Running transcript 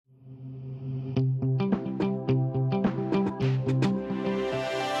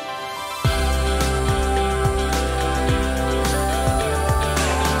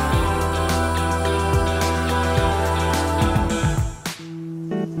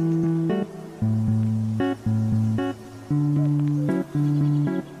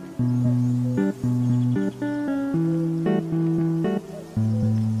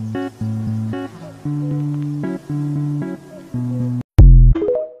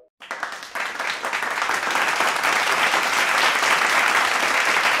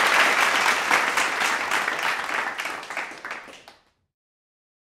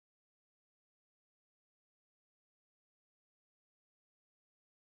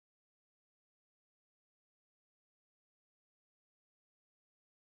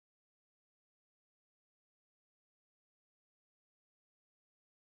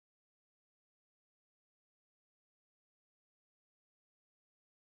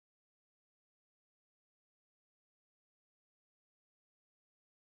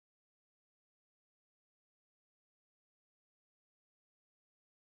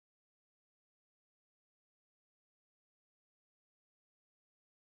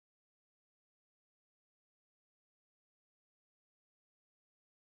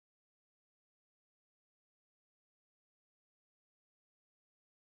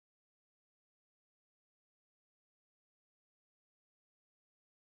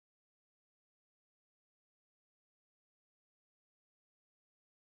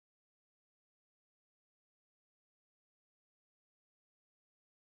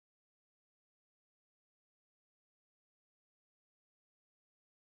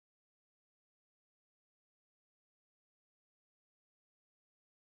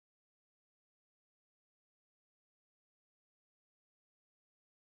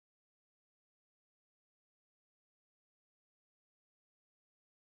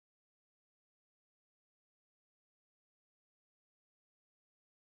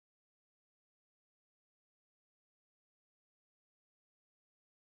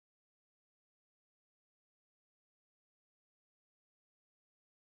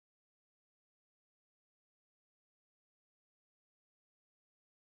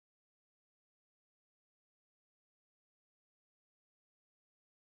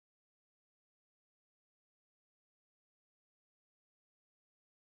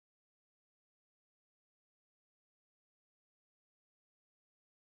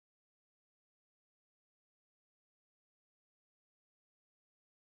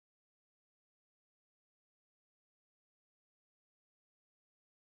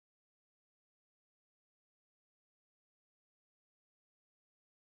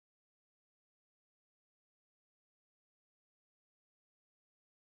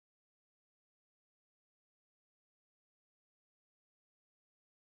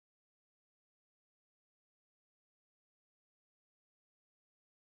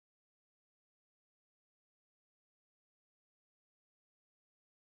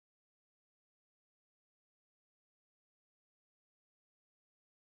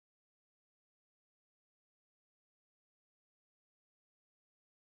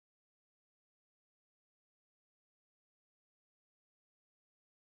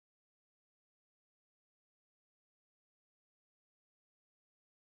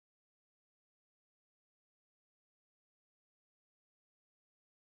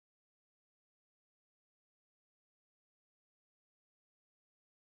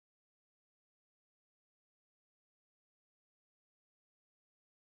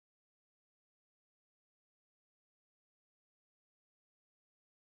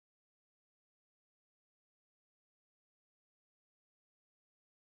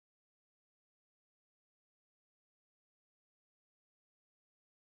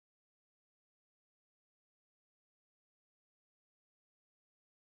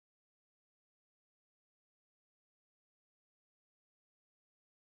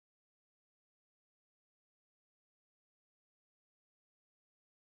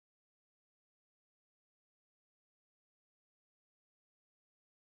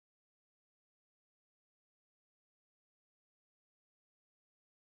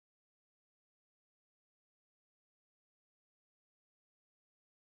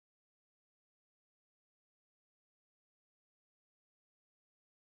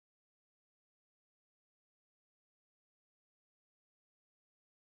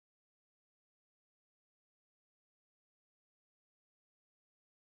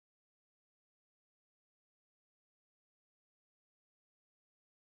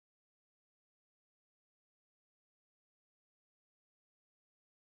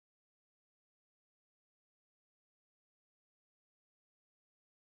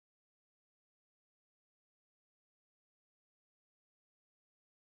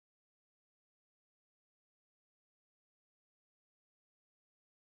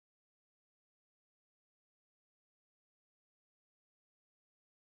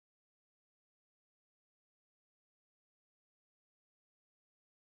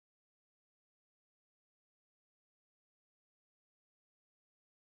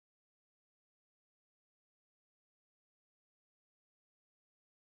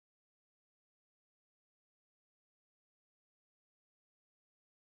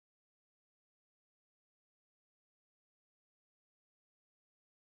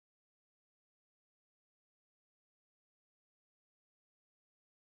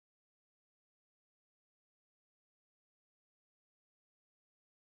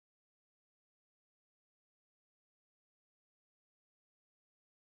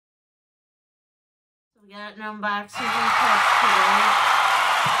We got an unboxing and test today.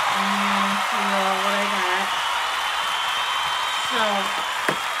 And see what I got.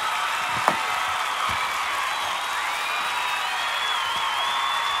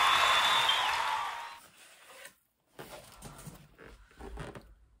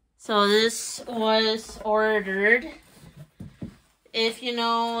 So this was ordered. If you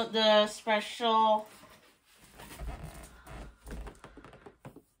know the special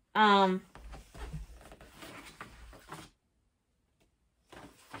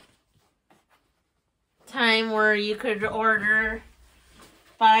time where you could order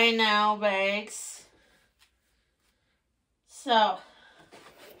buy now bags. So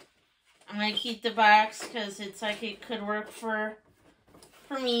I'm gonna keep the box because it's like it could work for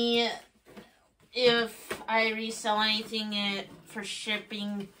me if I resell anything for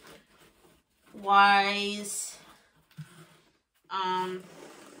shipping wise.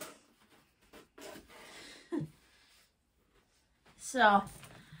 So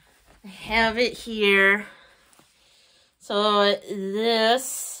I have it here. So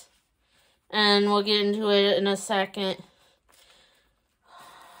this, and we'll get into it in a second.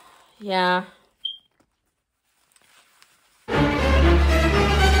 Yeah.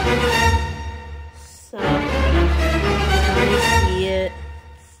 So, you see it.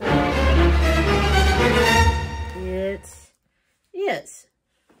 So, it is.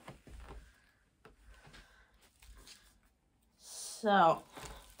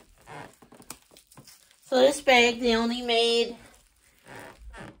 So this bag, they only made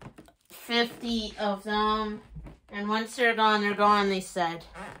 50 of them. And once they're gone, they said.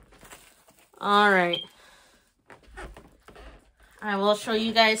 Alright. I will show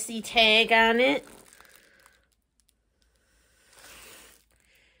you guys the tag on it.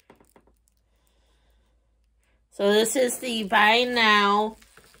 So this is the Buy Now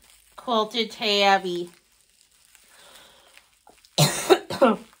Quilted Tabby.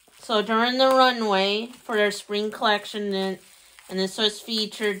 So during the runway for their spring collection, and this was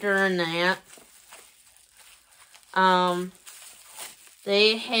featured during that,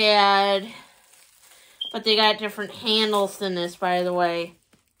 they had, but they got different handles than this, by the way.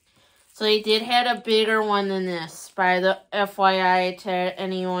 So they did have a bigger one than this, by the FYI to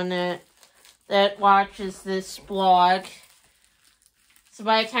anyone that watches this blog. So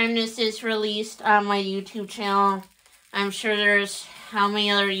by the time this is released on my YouTube channel, I'm sure there's how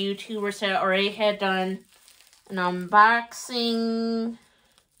many other YouTubers that already had done an unboxing.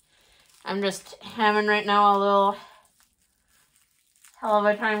 I'm just having right now a little hell of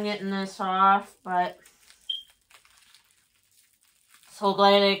a time getting this off, but so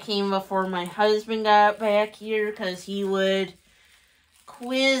glad it came before my husband got back here, because he would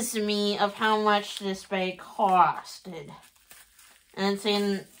quiz me of how much this bag costed. And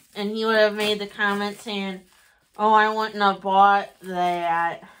he would have made the comment saying, "Oh, I wouldn't have bought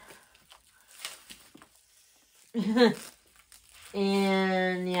that."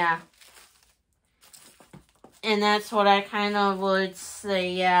 And yeah. And that's what I kind of would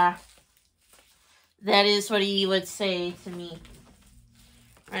say, yeah. That is what he would say to me.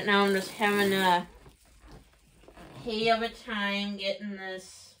 Right now I'm just having a hay of a time getting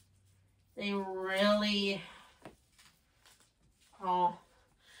this. They really... Oh.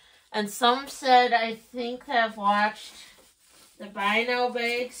 And some said, I think that I've watched the Buy Now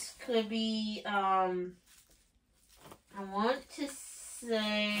bags could be, I want to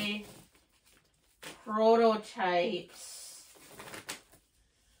say prototypes.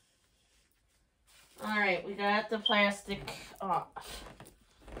 Alright, we got the plastic off.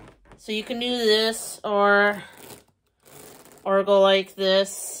 So you can do this or go like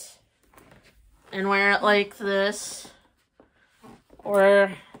this and wear it like this.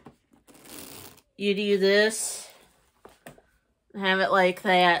 Or you do this and have it like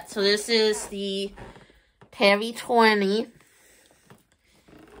that. So this is the Tabby 20.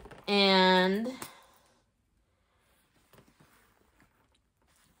 And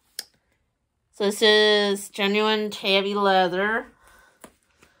so this is genuine Tabby leather.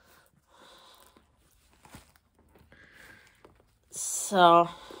 So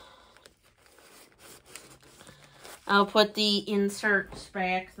I'll put the inserts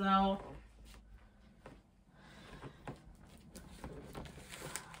back though.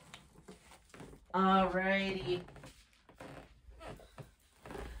 Alrighty.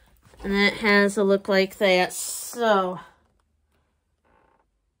 And it has a look like that. So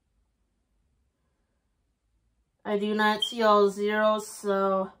I do not see all zeros,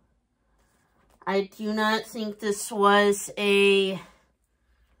 so I do not think this was a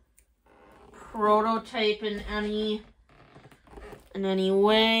prototype in any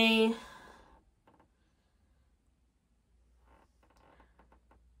way.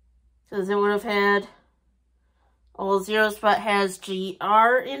 Because it would have had all zeros, but has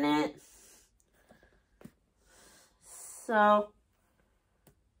GR in it. So,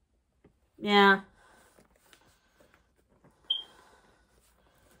 yeah.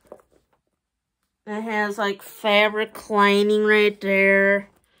 It has like fabric lining right there.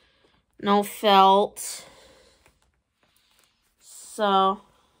 No felt. So,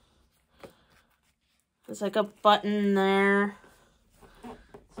 there's like a button there.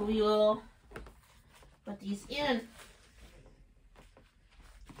 So we will put these in.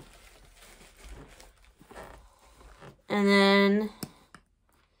 And then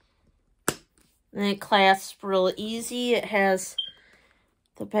it clasps real easy. It has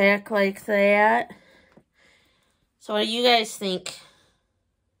the back like that. So what do you guys think?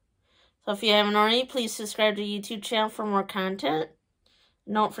 So if you haven't already, please subscribe to the YouTube channel for more content.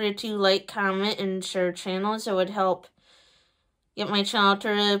 And don't forget to like, comment, and share channels. It would help get my channel out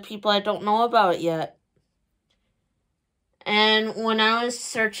to people that don't know about it yet. And when I was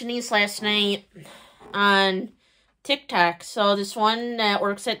searching these last night on TikTok, so this one that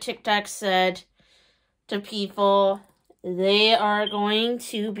works at TikTok said to people they are going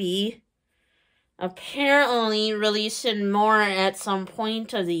to be apparently releasing more at some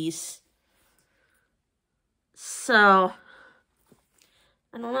point of these. So,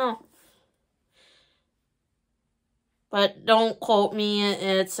 I don't know. But don't quote me,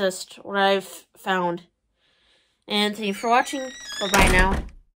 it's just what I've found. And thank you for watching. Bye-bye now.